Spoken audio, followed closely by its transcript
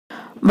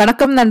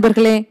வணக்கம்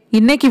நண்பர்களே,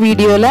 இன்னைக்கு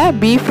வீடியோல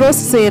பீஃப்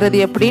ரோஸ்ட் செய்யறது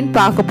எப்படின்னு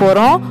பார்க்க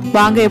போறோம்.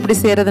 வாங்க எப்படி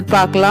செய்யறதுன்னு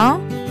பார்க்கலாம்.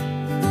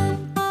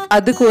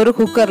 அதுக்கு ஒரு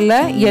குக்கர்ல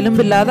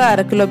எலும்பில்லாத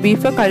 1/2 கிலோ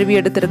பீஃபை கழுவி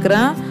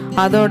எடுத்துருக்கிறேன்.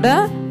 அதோட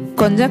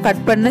கொஞ்சம்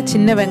கட் பண்ண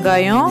சின்ன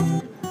வெங்காயம்,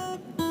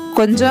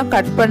 கொஞ்சம்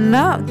கட்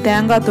பண்ண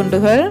தேங்காய்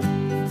துண்டுகள்,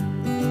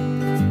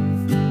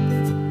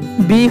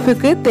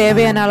 பீஃபுக்கு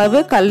தேவையான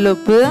அளவு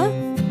கல்லுப்பு,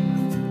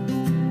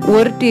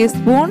 1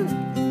 டீஸ்பூன்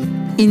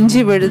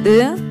இஞ்சி விழுது,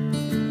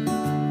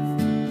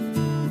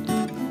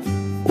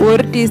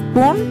 1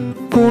 டீஸ்பூன்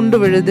பூண்டு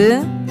விழுது,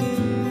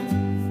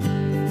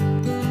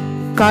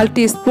 1/4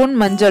 டீஸ்பூன்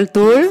மஞ்சள்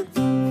தூள்,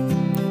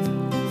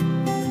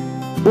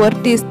 1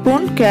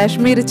 டீஸ்பூன்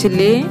காஷ்மீரி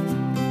சில்லி,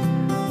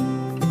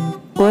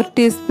 1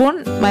 டீஸ்பூன்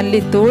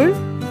மல்லித்தூள்,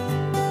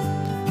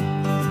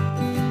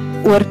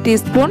 1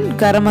 டீஸ்பூன்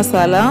கரம்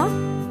மசாலா,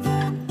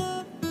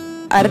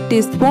 1/2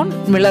 டீஸ்பூன்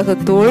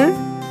மிளகுத்தூள்,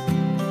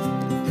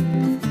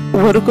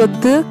 1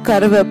 கொத்து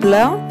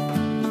கருவேப்பிலை,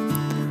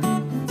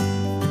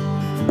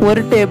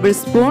 1 டேபிள்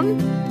ஸ்பூன்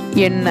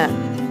எண்ணெய்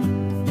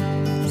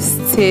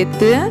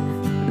சேர்த்து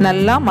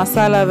நல்லா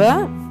மசாலாவை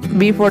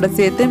பீஃபோட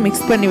சேர்த்து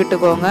மிக்ஸ் பண்ணி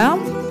விட்டுக்கோங்க.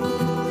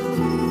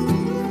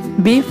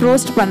 பீஃப்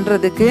ரோஸ்ட்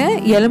பண்ணுறதுக்கு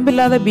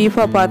எலும்பில்லாத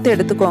பீஃபாக பார்த்து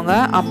எடுத்துக்கோங்க,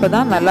 அப்போ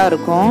தான் நல்லா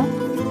இருக்கும்.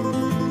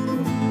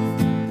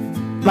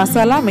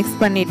 மசாலா மிக்ஸ்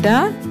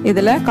பண்ணிட்டேன்.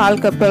 இதில்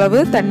 1/4 கப் அளவு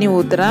தண்ணி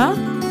ஊற்றுறேன்.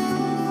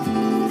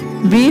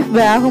 பீஃப்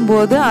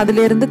வேகும்போது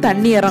அதிலிருந்து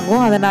தண்ணி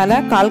இறங்கும்,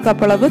 அதனால் 1/4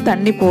 கப் அளவு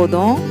தண்ணி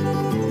போதும்.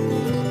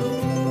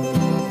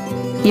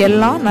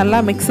 எல்லாம் நல்லா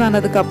மிக்ஸ்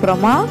ஆனதுக்கு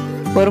அப்புறமா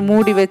ஒரு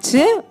மூடி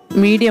வச்சு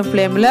மீடியம்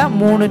ஃப்ளேமில்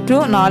 3 to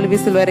 4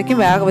 விசில்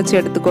வரைக்கும் வேக வச்சு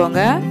எடுத்துக்கோங்க.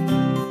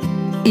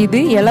 இது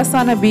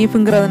எலசான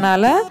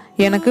பீஃபுங்கிறதுனால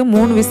எனக்கு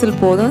 3 விசில்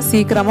போதும்,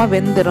 சீக்கிரமாக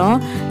வெந்துடும்.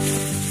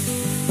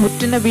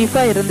 முட்டின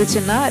பீஃபாக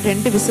இருந்துச்சுன்னா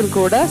 2 விசில்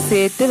கூட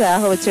சேர்த்து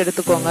வேக வச்சு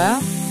எடுத்துக்கோங்க.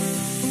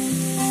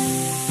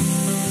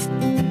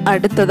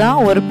 அடுத்ததான்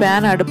ஒரு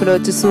பேன் அடுப்பில்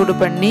வச்சு சூடு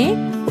பண்ணி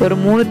ஒரு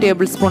 3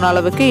 டேபிள் ஸ்பூன்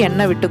அளவுக்கு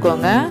எண்ணெய்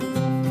விட்டுக்கோங்க.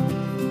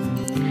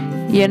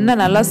 எண்ணெய்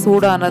நல்லா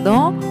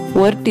சூடானதும்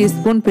 1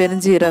 டீஸ்பூன்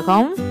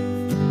பெருஞ்சீரகம்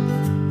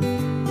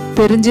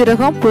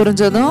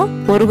பொரிஞ்சதும்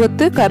 1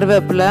 கொத்து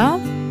கருவேப்பிலை,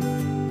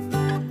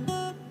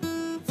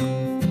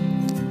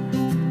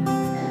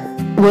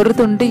 1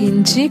 துண்டு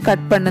இஞ்சி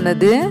கட்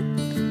பண்ணினது,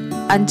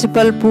 5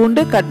 பல்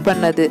பூண்டு கட்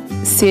பண்ணது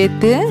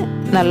சேர்த்து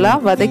நல்லா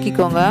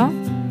வதக்கிக்கோங்க.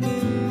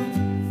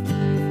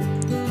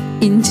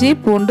 இஞ்சி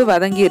பூண்டு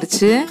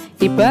வதங்கிருச்சு.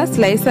 இப்போ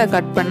ஸ்லைஸாக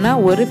கட் பண்ண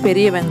ஒரு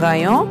பெரிய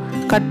வெங்காயம்,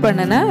 கட்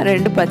பண்ணின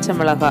 2 பச்சை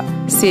மிளகாய்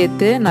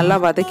சேர்த்து நல்லா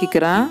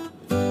வதக்கிக்கிறேன்.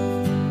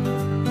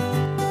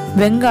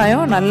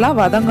 வெங்காயம் நல்லா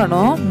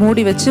வதங்கணும்,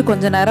 மூடி வச்சு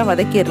கொஞ்ச நேரம்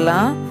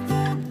வதக்கிடலாம்.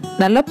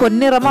 நல்லா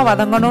பொன்னிறமாக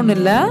வதங்கணும்னு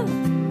இல்லை,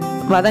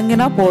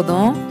 வதங்கினா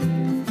போதும்.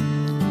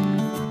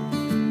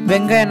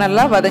 வெங்காயம்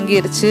நல்லா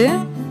வதங்கிருச்சு.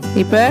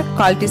 இப்போ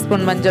 1/4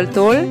 டீஸ்பூன் மஞ்சள்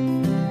தூள்,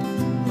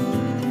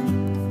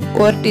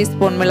 1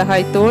 டீஸ்பூன்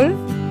மிளகாய் தூள்,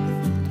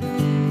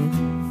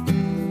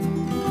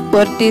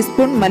 1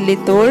 டீஸ்பூன்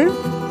மல்லித்தூள்,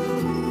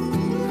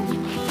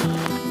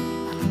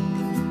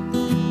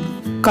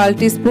 1/4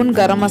 teaspoon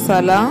garam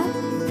masala,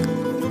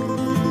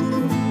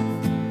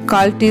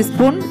 1/4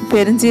 teaspoon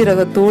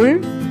பெருஞ்சீரகத்தூள்,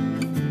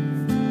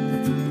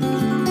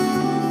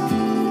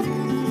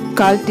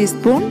 1/4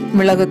 teaspoon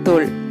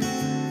மிளகுத்தூள்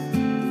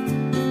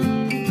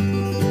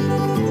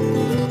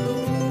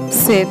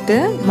சேர்த்து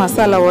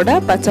மசாலாவோட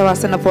பச்சை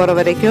வாசனை போற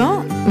வரைக்கும்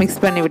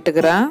மிக்ஸ் பண்ணி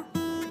விட்டுக்கிறேன்.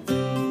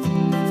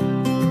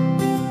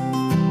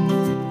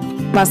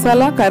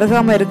 மசாலா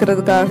கருகாம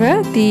இருக்கிறதுக்காக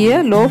தீயை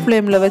லோ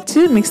ஃப்ளேம்ல வச்சு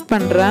மிக்ஸ்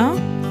பண்றேன்.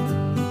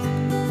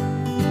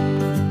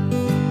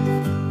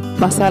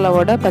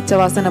 மசாலாவோட பச்சை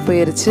வாசனை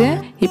போயிருச்சு.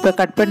 இப்போ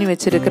கட் பண்ணி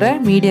வச்சிருக்கிற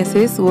மீடியம்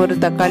சைஸ் ஒரு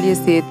தக்காளியை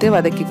சேர்த்து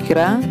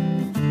வதக்கிக்கிறேன்.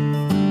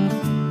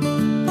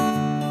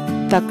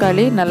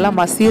 தக்காளி நல்லா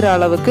மசீர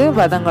அளவுக்கு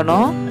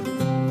வதங்கணும்.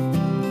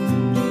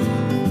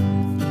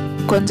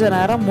 கொஞ்ச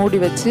நேரம் மூடி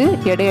வச்சு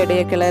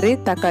எடைய கிளறி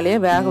தக்காளியை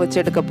வேக வச்சு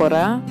எடுக்க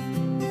போறேன்.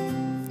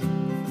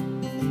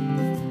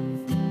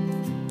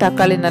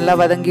 தக்காளி நல்லா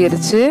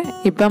வதங்கிருச்சு.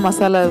 இப்போ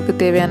மசாலாவுக்கு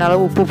தேவையான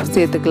அளவு உப்பு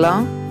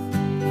சேர்த்துக்கலாம்.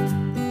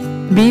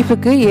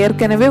 பீஃபுக்கு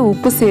ஏற்கனவே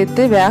உப்பு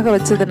சேர்த்து வேக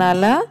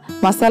வச்சதுனால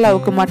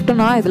மசாலாவுக்கு மட்டும்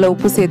நான் இதில்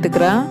உப்பு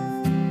சேர்த்துக்கிறேன்.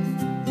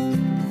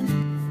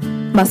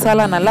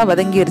 மசாலா நல்லா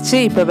வதங்கிருச்சு.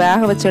 இப்போ வேக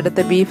வச்சு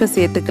எடுத்த பீஃபை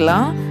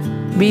சேர்த்துக்கலாம்.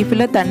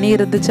 பீஃபில் தண்ணி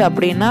இருந்துச்சு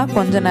அப்படின்னா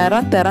கொஞ்ச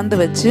நேரம் திறந்து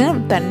வச்சு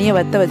தண்ணியை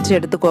வற்ற வச்சு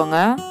எடுத்துக்கோங்க.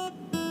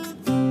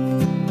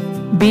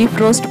 பீஃப்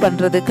ரோஸ்ட்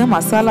பண்ணுறதுக்கு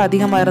மசாலா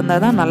அதிகமாக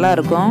இருந்தால் தான் நல்லா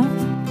இருக்கும்.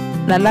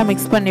 நல்லா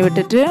மிக்ஸ் பண்ணி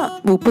விட்டுட்டு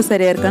உப்பு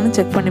சரியாக இருக்கான்னு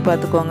செக் பண்ணி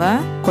பார்த்துக்கோங்க.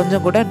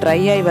 கொஞ்சம் கூட ட்ரை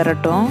ஆகி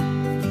வரட்டும்.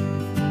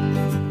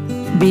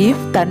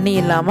 பீஃப் தண்ணி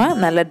இல்லாமல்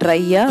நல்லா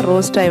ட்ரையாக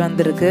ரோஸ்ட் ஆகி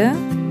வந்திருக்கு.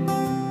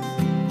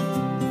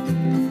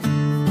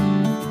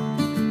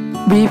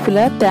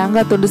 பீஃபில்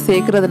தேங்காய் துண்டு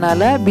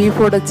சேர்க்கறதுனால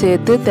பீஃபோட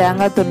சேர்த்து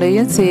தேங்காய்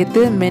துண்டையும்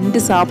சேர்த்து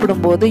மென்று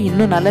சாப்பிடும்போது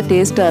இன்னும் நல்லா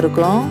டேஸ்ட்டாக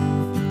இருக்கும்.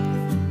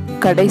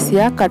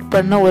 கடைசியாக கட்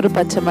பண்ண ஒரு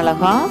பச்சை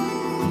மிளகாய்,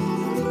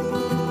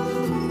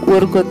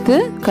 1 கொத்து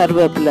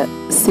கருவேப்பிலை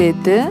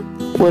சேர்த்து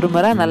ஒரு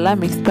முறை நல்லா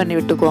மிக்ஸ் பண்ணி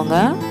விட்டுக்கோங்க.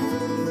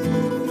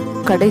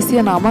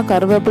 கடைசியாக நாம்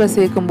கருவேப்பிலை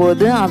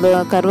சேர்க்கும்போது அந்த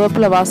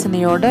கருவேப்பிலை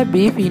வாசனையோட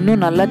பீஃப்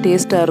இன்னும் நல்லா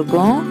டேஸ்ட்டாக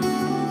இருக்கும்.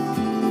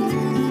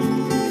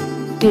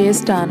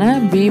 டேஸ்டான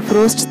பீஃப்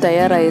ரோஸ்ட்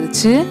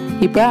தயாராகிருச்சு.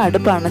 இப்போ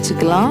அடுப்பை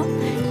அணைச்சிக்கலாம்.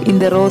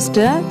 இந்த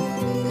ரோஸ்ட்டை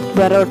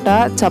பரோட்டா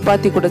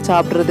சப்பாத்தி கூட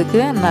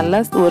சாப்பிட்றதுக்கு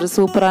நல்ல ஒரு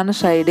சூப்பரான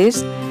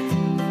சைடிஷ்.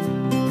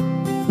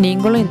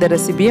 நீங்களும் இந்த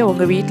ரெசிபியை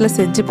உங்கள் வீட்டில்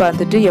செஞ்சு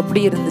பார்த்துட்டு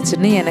எப்படி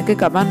இருந்துச்சுன்னு எனக்கு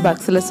கமெண்ட்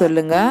பாக்ஸில்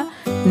சொல்லுங்கள்.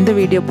 இந்த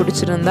வீடியோ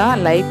பிடிச்சிருந்தா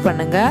லைக்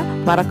பண்ணுங்கள்,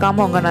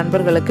 மறக்காமல் உங்கள்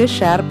நண்பர்களுக்கு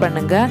ஷேர்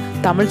பண்ணுங்கள்.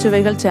 தமிழ்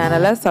சுவைகள்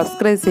சேனலை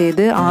சப்ஸ்கிரைப்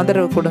செய்து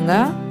ஆதரவு கொடுங்க.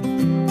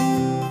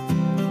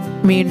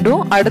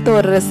 மீண்டும் அடுத்த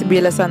ஒரு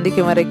ரெசிபியில்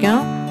சந்திக்கும்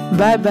வரைக்கும்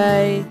பாய்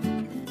பாய்.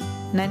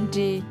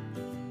 நன்றி.